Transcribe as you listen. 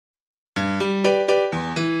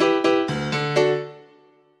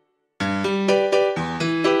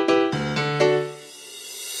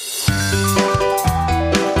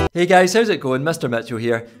Hey guys, how's it going? Mr. Mitchell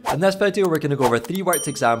here. In this video we're going to go over 3 worked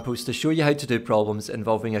examples to show you how to do problems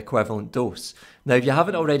involving equivalent dose. Now if you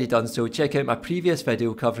haven't already done so, check out my previous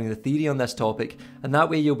video covering the theory on this topic, and that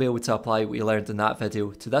way you'll be able to apply what you learned in that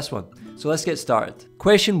video to this one. So let's get started.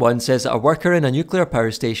 Question 1 says that a worker in a nuclear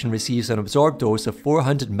power station receives an absorbed dose of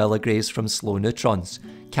 400 milligrays from slow neutrons.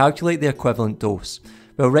 Calculate the equivalent dose.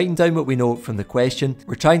 Well, writing down what we know from the question,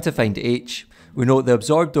 we're trying to find H. We know the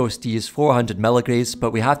absorbed dose D is 400 milligrays,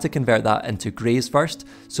 but we have to convert that into grays first,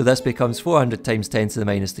 so this becomes 400 times 10 to the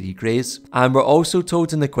minus 3 grays. And we're also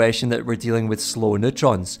told in the question that we're dealing with slow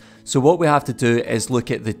neutrons. So what we have to do is look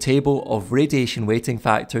at the table of radiation weighting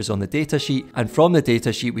factors on the datasheet, and from the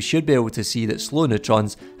datasheet we should be able to see that slow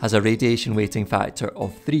neutrons has a radiation weighting factor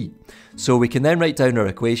of 3. So we can then write down our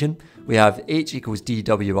equation. We have H equals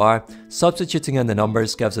dWr, substituting in the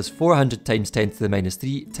numbers gives us 400 times 10 to the minus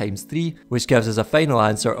 3 times 3, which gives us a final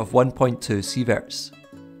answer of 1.2 sieverts.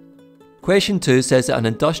 Question 2 says that an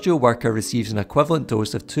industrial worker receives an equivalent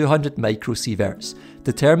dose of 200 microsieverts.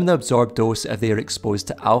 Determine the absorbed dose if they are exposed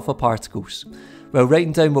to alpha particles. Well,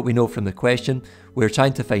 writing down what we know from the question, we're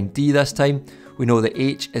trying to find D this time. We know that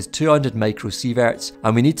H is 200 microsieverts,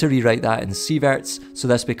 and we need to rewrite that in sieverts, so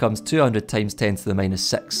this becomes 200 times 10 to the minus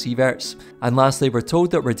 6 sieverts. And lastly, we're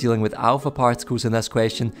told that we're dealing with alpha particles in this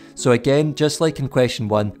question, so again, just like in question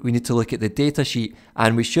 1, we need to look at the datasheet,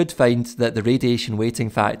 and we should find that the radiation weighting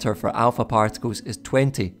factor for alpha particles is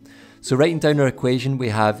 20. So writing down our equation, we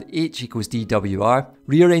have H equals dWr.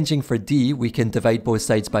 Rearranging for D, we can divide both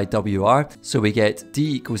sides by Wr, so we get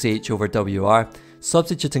D equals H over Wr.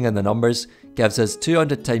 Substituting in the numbers gives us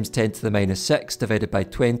 200 times 10 to the minus 6 divided by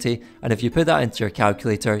 20, and if you put that into your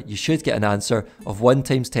calculator, you should get an answer of 1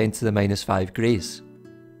 times 10 to the minus 5 grays.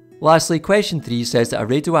 Lastly, question 3 says that a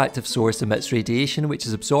radioactive source emits radiation which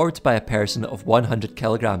is absorbed by a person of 100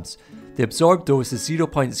 kilograms. The absorbed dose is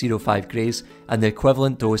 0.05 grays and the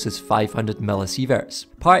equivalent dose is 500 millisieverts.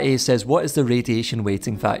 Part A says what is the radiation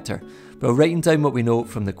weighting factor? Well, writing down what we know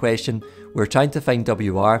from the question, we're trying to find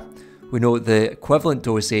Wr. We know the equivalent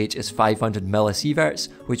dose H is 500 millisieverts,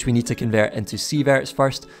 which we need to convert into sieverts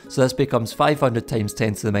first, so this becomes 500 times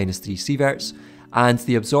 10 to the minus 3 sieverts, and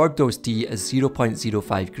the absorbed dose D is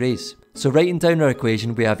 0.05 grays. So writing down our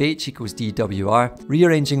equation, we have H equals dWr.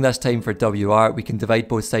 Rearranging this time for Wr, we can divide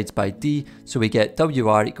both sides by D, so we get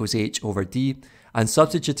Wr equals H over D, and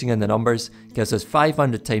substituting in the numbers gives us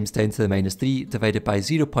 500 times 10 to the minus 3 divided by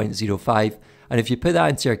 0.05, and if you put that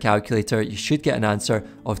into your calculator, you should get an answer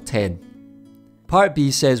of 10. Part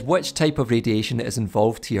B says which type of radiation is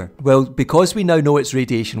involved here. Well, because we now know its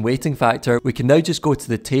radiation weighting factor, we can now just go to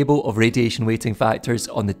the table of radiation weighting factors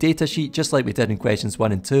on the datasheet, just like we did in questions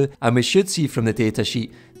 1 and 2, and we should see from the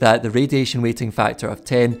datasheet that the radiation weighting factor of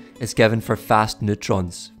 10 is given for fast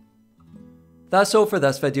neutrons. That's all for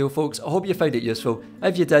this video, folks. I hope you found it useful.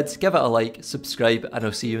 If you did, give it a like, subscribe, and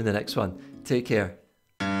I'll see you in the next one. Take care.